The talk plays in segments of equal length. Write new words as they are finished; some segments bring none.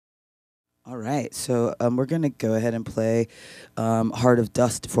All right, so we're gonna go ahead and play "Heart of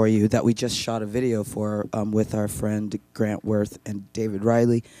Dust" for you that we just shot a video for with our friend Grant Worth and David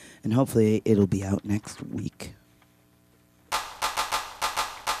Riley, and hopefully it'll be out next week.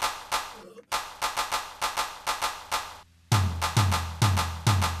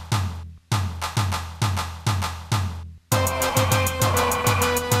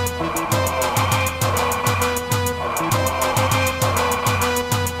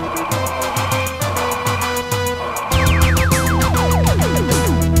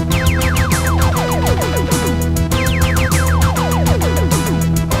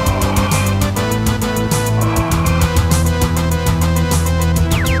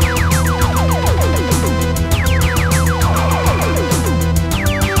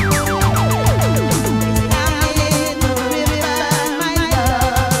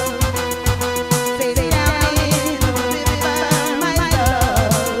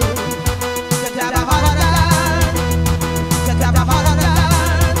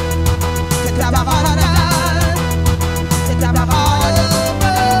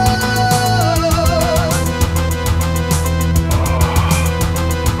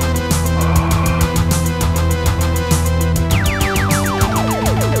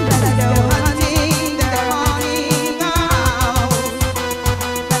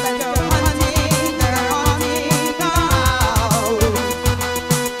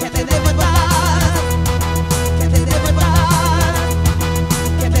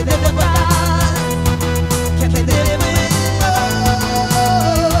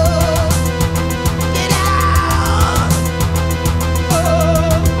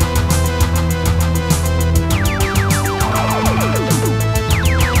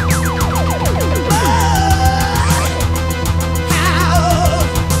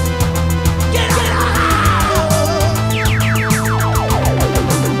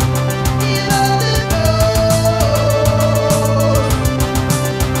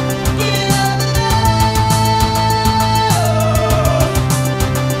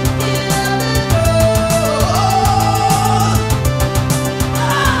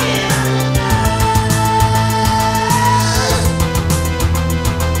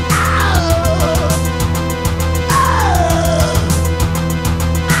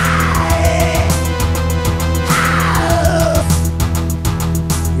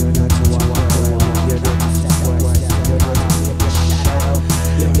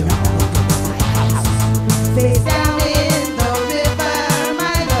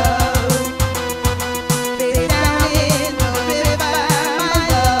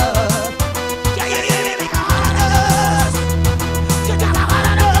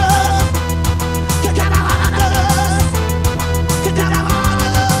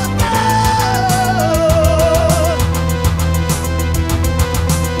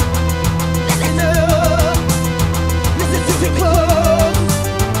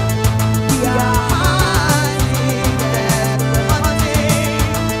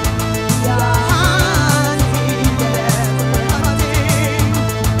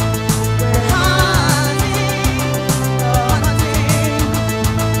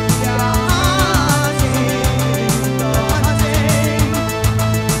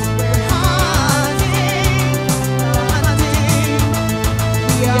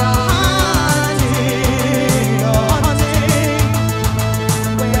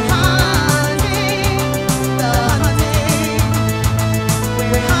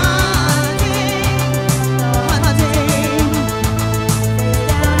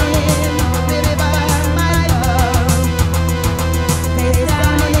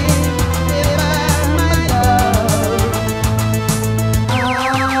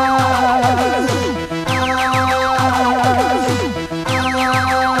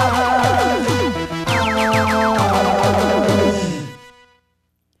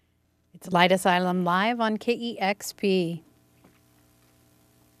 Light Asylum live on KEXP.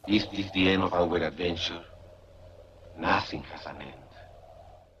 This is the end of our adventure. Nothing has an end.